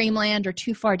off in dreamland or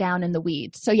too far down in the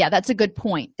weeds. So yeah, that's a good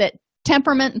point, that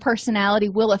temperament and personality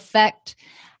will affect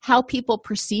how people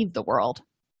perceive the world.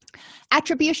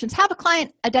 Attributions. Have a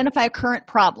client identify a current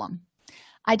problem.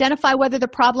 Identify whether the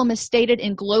problem is stated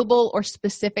in global or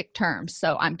specific terms.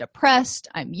 So I'm depressed,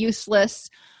 I'm useless.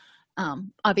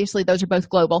 Obviously, those are both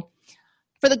global.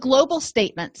 For the global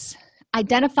statements,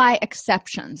 identify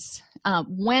exceptions.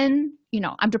 When,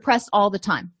 I'm depressed all the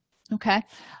time. Okay.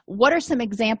 What are some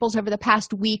examples over the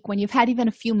past week when you've had even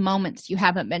a few moments you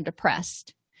haven't been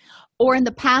depressed? Or in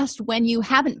the past when you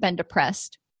haven't been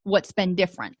depressed, what's been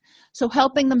different? So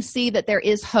helping them see that there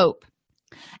is hope.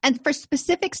 And for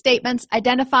specific statements,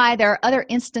 identify there are other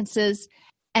instances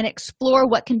and explore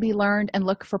what can be learned and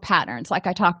look for patterns. Like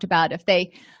I talked about, if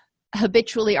they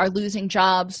habitually are losing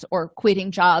jobs or quitting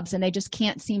jobs and they just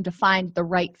can't seem to find the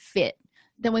right fit,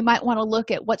 then we might want to look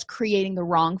at what's creating the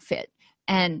wrong fit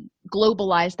and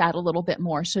globalize that a little bit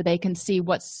more so they can see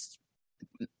what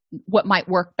might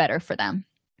work better for them.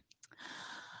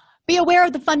 Be aware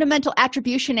of the fundamental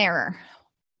attribution error.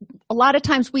 A lot of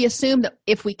times we assume that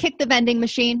if we kick the vending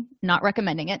machine, not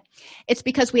recommending it, it's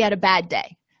because we had a bad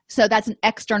day. So that's an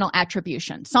external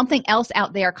attribution. Something else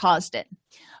out there caused it.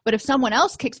 But if someone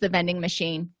else kicks the vending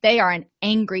machine, they are an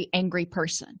angry, angry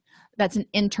person. That's an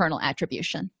internal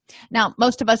attribution. Now,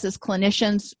 most of us as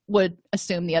clinicians would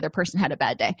assume the other person had a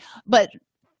bad day. But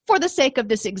for the sake of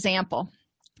this example,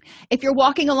 if you're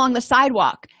walking along the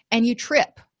sidewalk and you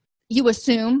trip, you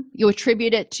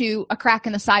attribute it to a crack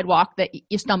in the sidewalk that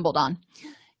you stumbled on.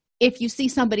 If you see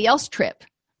somebody else trip,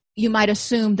 you might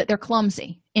assume that they're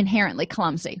clumsy, inherently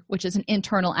clumsy, which is an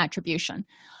internal attribution.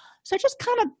 So just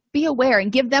kind of be aware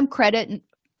and give them credit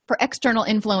for external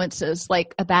influences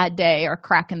like a bad day or a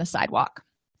crack in the sidewalk.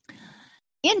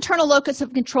 Internal locus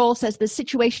of control says the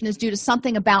situation is due to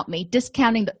something about me,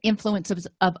 discounting the influence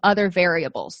of other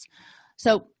variables.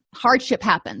 So hardship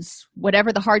happens,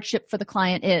 whatever the hardship for the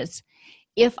client is.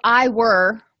 If I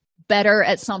were better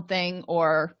at something,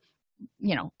 or,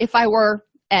 if I were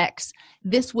X,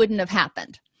 this wouldn't have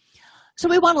happened. So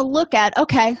we want to look at,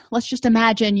 okay, let's just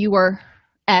imagine you were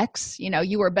X,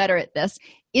 you were better at this.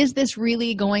 Is this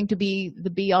really going to be the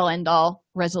be-all, end-all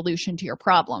resolution to your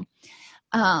problem?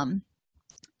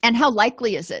 And how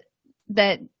likely is it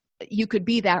that you could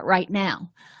be that right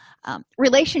now.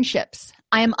 Relationships.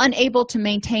 I am unable to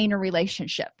maintain a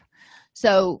relationship.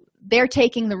 So they're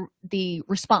taking the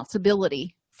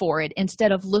responsibility for it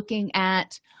instead of looking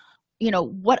at,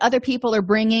 what other people are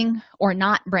bringing or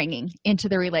not bringing into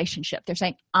the relationship. They're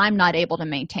saying, I'm not able to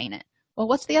maintain it. Well,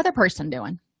 what's the other person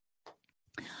doing?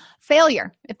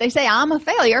 Failure. If they say I'm a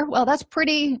failure, well, that's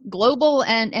pretty global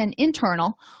and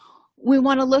internal. We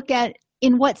want to look at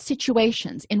in what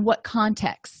situations, in what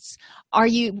contexts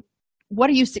what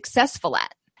are you successful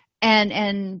at?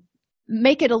 And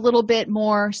make it a little bit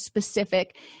more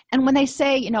specific. And when they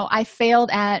say, I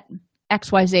failed at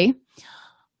XYZ,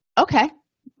 okay,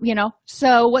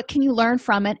 so what can you learn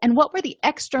from it? And what were the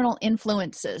external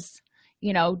influences?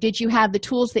 Did you have the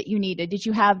tools that you needed? Did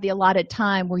you have the allotted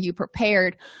time? Were you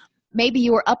prepared? Maybe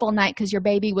you were up all night because your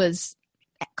baby was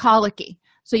colicky,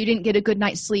 so you didn't get a good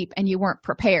night's sleep and you weren't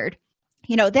prepared.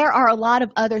 There are a lot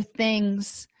of other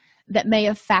things that may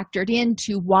have factored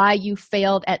into why you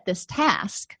failed at this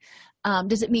task.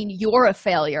 Does it mean you're a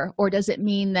failure, or does it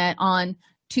mean that on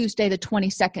Tuesday, the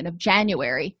 22nd of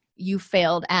January, you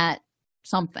failed at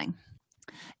something?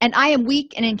 And I am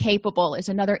weak and incapable is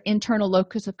another internal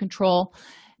locus of control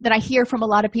that I hear from a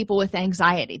lot of people with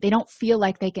anxiety. They don't feel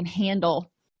like they can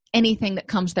handle anything that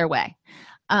comes their way.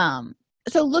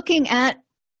 So looking at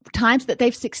times that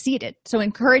they've succeeded, so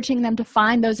encouraging them to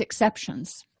find those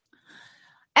exceptions.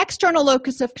 External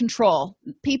locus of control.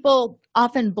 People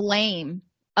often blame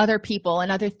other people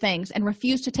and other things and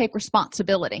refuse to take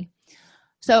responsibility.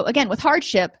 So again, with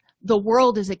hardship, the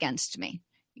world is against me.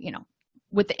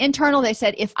 With the internal, they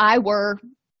said, if I were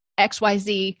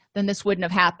XYZ, then this wouldn't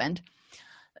have happened.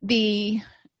 The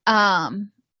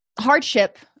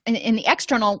hardship in the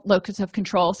external locus of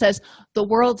control says, the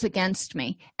world's against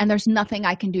me and there's nothing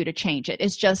I can do to change it.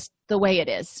 It's just the way it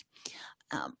is.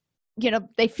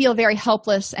 They feel very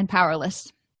helpless and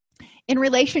powerless. In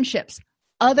relationships,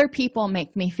 other people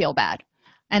make me feel bad.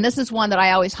 And this is one that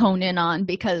I always hone in on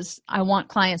because I want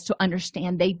clients to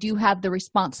understand they do have the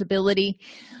responsibility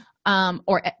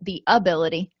or the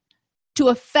ability to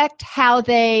affect how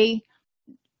they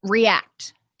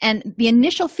react. And the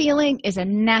initial feeling is a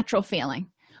natural feeling.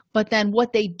 But then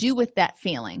what they do with that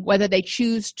feeling, whether they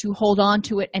choose to hold on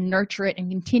to it and nurture it and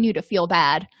continue to feel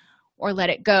bad or let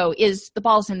it go, is the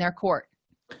ball's in their court.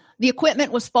 The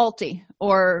equipment was faulty,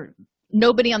 or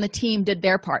nobody on the team did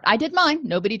their part. I did mine.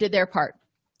 Nobody did their part,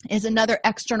 is another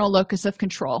external locus of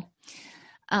control.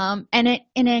 And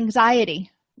in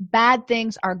anxiety, bad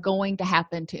things are going to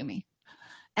happen to me.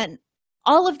 And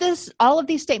all of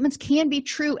these statements can be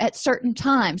true at certain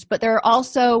times, but there are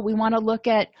also, we want to look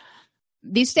at,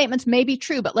 these statements may be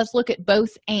true, but let's look at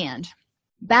both and.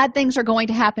 Bad things are going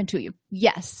to happen to you.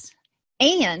 Yes.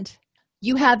 And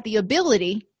you have the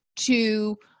ability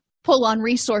to pull on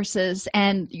resources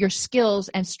and your skills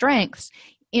and strengths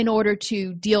in order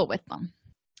to deal with them.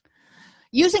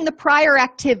 Using the prior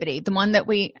activity, the one that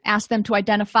we asked them to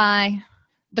identify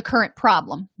the current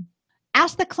problem.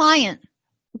 Ask the client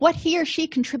what he or she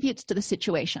contributes to the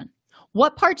situation.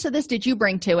 What parts of this did you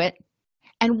bring to it?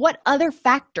 And what other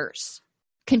factors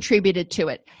contributed to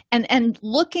it? And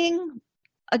looking,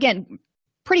 again,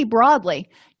 pretty broadly,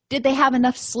 did they have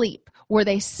enough sleep? Were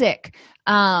they sick?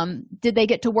 Did they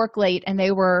get to work late and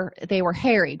they were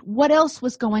harried? What else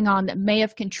was going on that may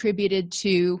have contributed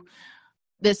to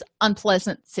this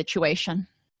unpleasant situation?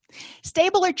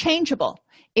 Stable or changeable?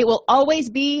 It will always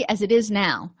be as it is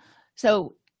now.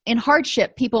 So in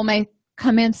hardship, people may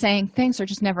come in saying things are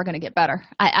just never going to get better.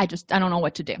 I don't know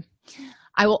what to do.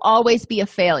 I will always be a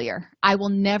failure. I will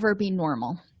never be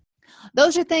normal.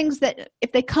 Those are things that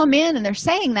if they come in and they're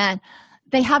saying that,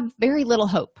 they have very little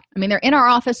hope. I mean, they're in our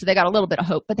office, so they got a little bit of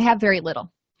hope, but they have very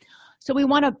little. So we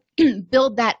want to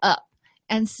build that up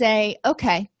and say,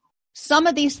 okay, some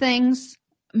of these things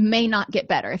may not get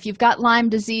better. If you've got Lyme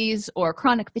disease or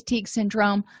chronic fatigue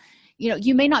syndrome,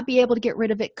 you may not be able to get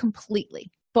rid of it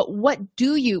completely. But what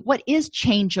is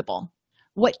changeable?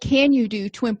 What can you do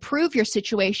to improve your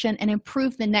situation and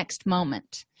improve the next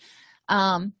moment?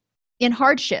 In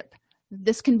hardship,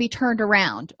 this can be turned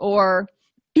around, or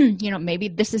maybe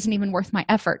this isn't even worth my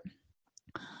effort.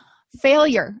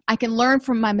 Failure, I can learn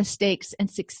from my mistakes and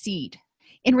succeed.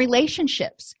 In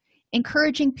relationships,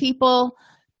 encouraging people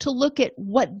to look at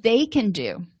what they can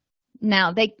do.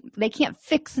 Now, they can't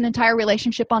fix an entire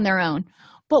relationship on their own,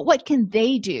 but what can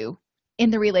they do in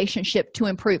the relationship to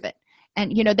improve it?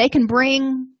 And, they can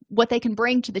bring what they can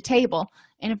bring to the table.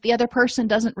 And if the other person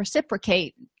doesn't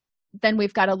reciprocate, then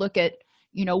we've got to look at,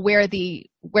 where the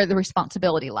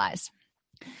responsibility lies.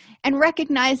 And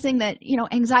recognizing that,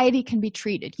 anxiety can be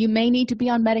treated. You may need to be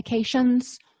on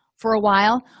medications for a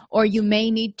while, or you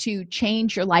may need to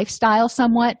change your lifestyle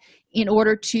somewhat in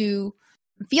order to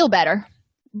feel better,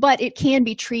 but it can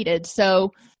be treated.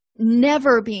 So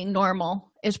never being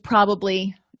normal is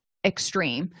probably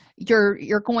extreme.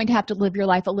 You're going to have to live your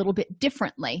life a little bit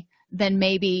differently than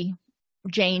maybe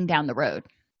Jane down the road.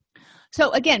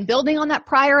 So again, building on that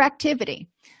prior activity,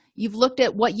 you've looked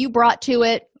at what you brought to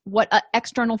it, what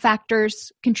external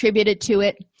factors contributed to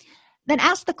it. Then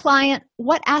ask the client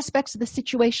what aspects of the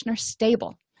situation are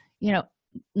stable,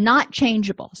 not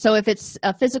changeable. So if it's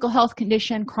a physical health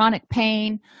condition, chronic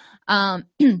pain, that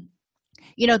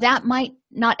might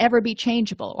not ever be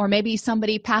changeable, or maybe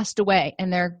somebody passed away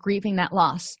and they're grieving that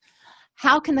loss.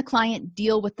 How can the client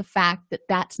deal with the fact that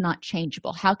that's not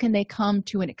changeable? How can they come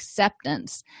to an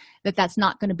acceptance that that's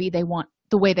not going to be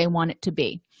the way they want it to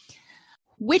be?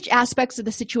 Which aspects of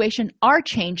the situation are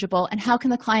changeable, and how can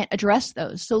the client address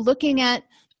those? So looking at,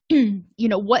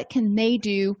 what can they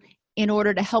do in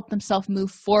order to help themselves move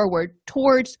forward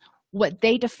towards what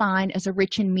they define as a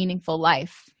rich and meaningful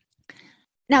life.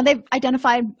 Now, they've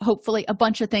identified, hopefully, a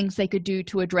bunch of things they could do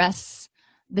to address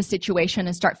the situation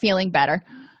and start feeling better.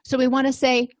 So we want to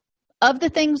say, of the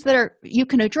things that you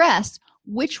can address,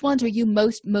 which ones are you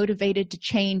most motivated to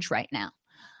change right now?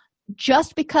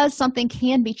 Just because something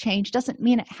can be changed doesn't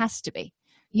mean it has to be.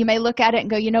 You may look at it and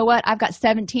go, you know what? I've got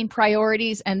 17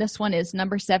 priorities, and this one is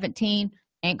number 17.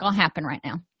 Ain't going to happen right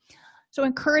now. So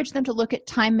encourage them to look at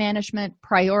time management,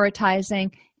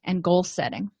 prioritizing, and goal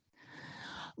setting.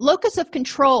 Locus of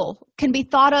control can be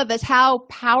thought of as how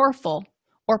powerful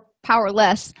or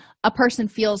powerless a person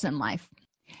feels in life.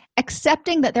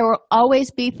 Accepting that there will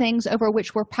always be things over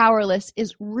which we're powerless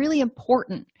is really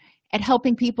important at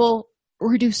helping people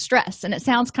reduce stress. And it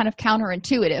sounds kind of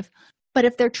counterintuitive, but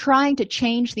if they're trying to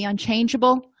change the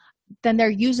unchangeable, then they're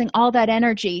using all that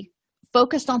energy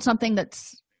focused on something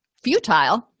that's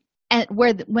futile, and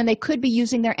when they could be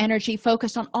using their energy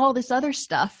focused on all this other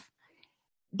stuff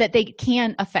that they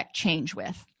can affect change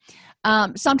with.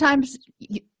 Sometimes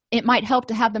it might help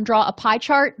to have them draw a pie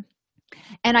chart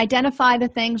and identify the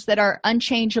things that are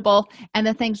unchangeable and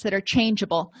the things that are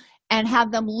changeable, and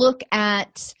have them look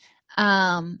at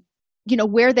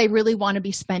where they really want to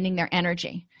be spending their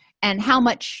energy and how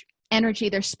much energy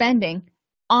they're spending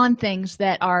on things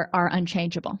that are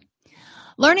unchangeable.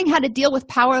 Learning how to deal with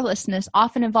powerlessness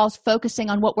often involves focusing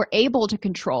on what we're able to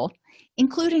control,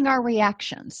 including our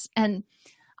reactions. And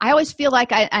I always feel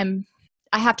like I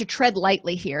have to tread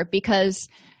lightly here because,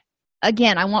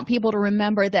 again, I want people to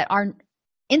remember that our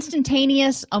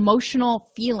instantaneous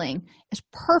emotional feeling is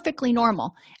perfectly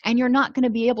normal, and you're not going to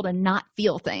be able to not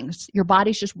feel things. Your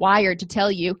body's just wired to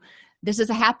tell you this is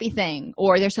a happy thing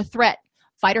or there's a threat,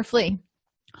 fight or flee.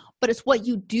 But it's what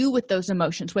you do with those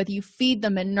emotions, whether you feed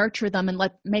them and nurture them and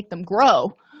make them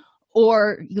grow,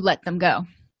 or you let them go.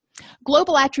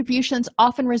 Global attributions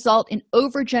often result in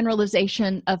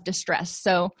overgeneralization of distress.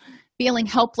 So feeling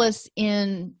helpless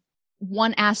in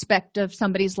one aspect of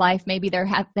somebody's life, maybe they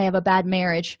have a bad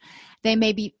marriage, they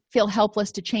maybe feel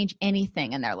helpless to change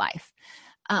anything in their life.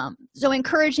 So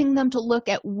encouraging them to look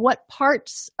at what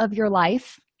parts of your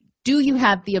life do you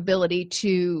have the ability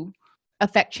to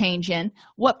affect change in?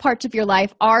 What parts of your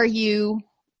life are you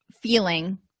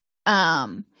feeling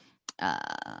happy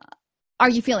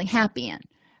in?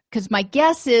 Because my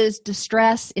guess is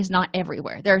distress is not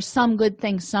everywhere. There are some good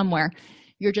things somewhere.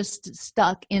 You're just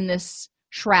stuck in this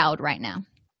shroud right now.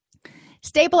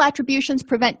 Stable attributions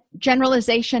prevent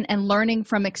generalization and learning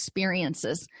from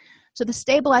experiences. So the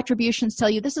stable attributions tell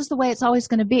you this is the way it's always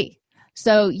going to be.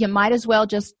 So you might as well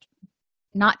just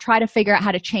not try to figure out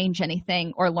how to change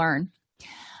anything or learn.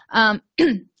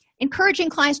 Encouraging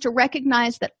clients to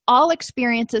recognize that all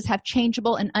experiences have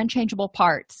changeable and unchangeable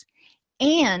parts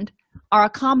and are a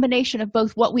combination of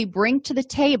both what we bring to the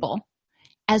table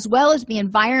as well as the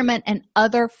environment and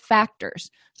other factors.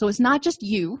 So it's not just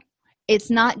you, it's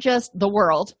not just the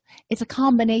world, it's a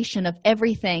combination of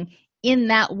everything in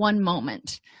that one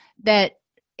moment that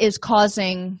is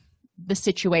causing the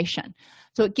situation.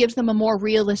 So it gives them a more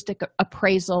realistic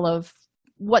appraisal of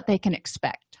what they can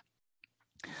expect.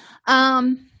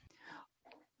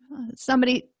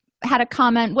 Somebody had a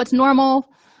comment, what's normal,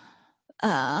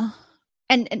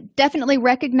 and definitely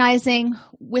recognizing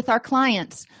with our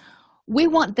clients, we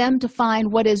want them to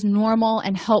find what is normal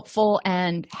and helpful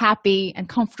and happy and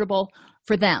comfortable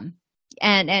for them.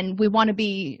 And we want to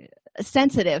be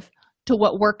sensitive to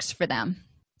what works for them.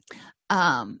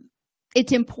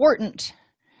 It's important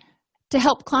to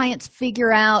help clients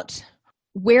figure out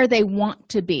where they want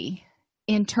to be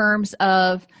in terms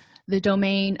of the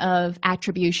domain of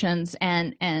attributions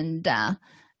and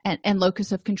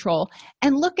locus of control,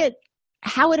 and look at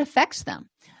how it affects them.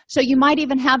 So you might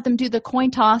even have them do the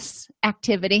coin toss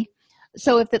activity.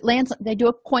 So if it lands, they do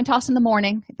a coin toss in the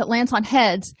morning. If it lands on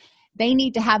heads, they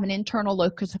need to have an internal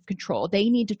locus of control. They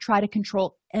need to try to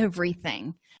control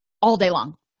everything all day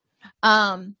long,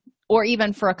 or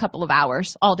even for a couple of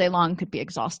hours. All day long could be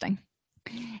exhausting.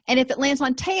 And if it lands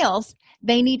on tails,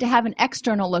 they need to have an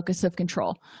external locus of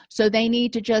control. So they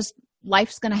need to just,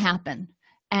 life's going to happen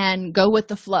and go with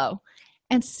the flow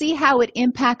and see how it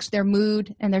impacts their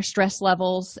mood and their stress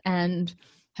levels and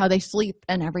how they sleep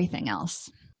and everything else.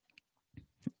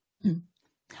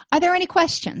 Are there any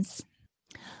questions?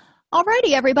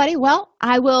 Alrighty, everybody. Well,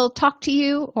 I will talk to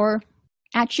you or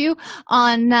at you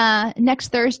on next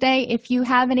Thursday. If you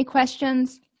have any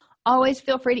questions, always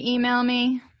feel free to email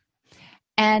me,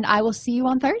 and I will see you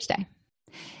on Thursday.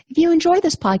 If you enjoy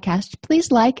this podcast,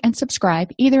 please like and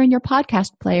subscribe either in your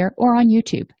podcast player or on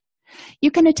YouTube.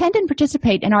 You can attend and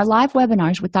participate in our live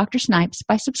webinars with Dr. Snipes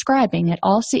by subscribing at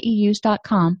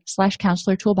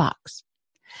allceus.com/counselor toolbox.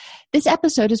 This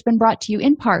episode has been brought to you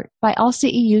in part by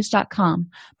allceus.com,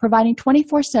 providing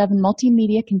 24/7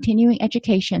 multimedia continuing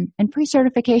education and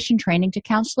pre-certification training to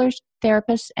counselors,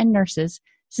 therapists, and nurses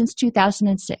since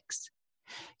 2006.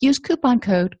 Use coupon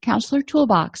code Counselor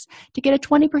Toolbox to get a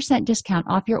 20% discount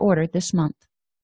off your order this month.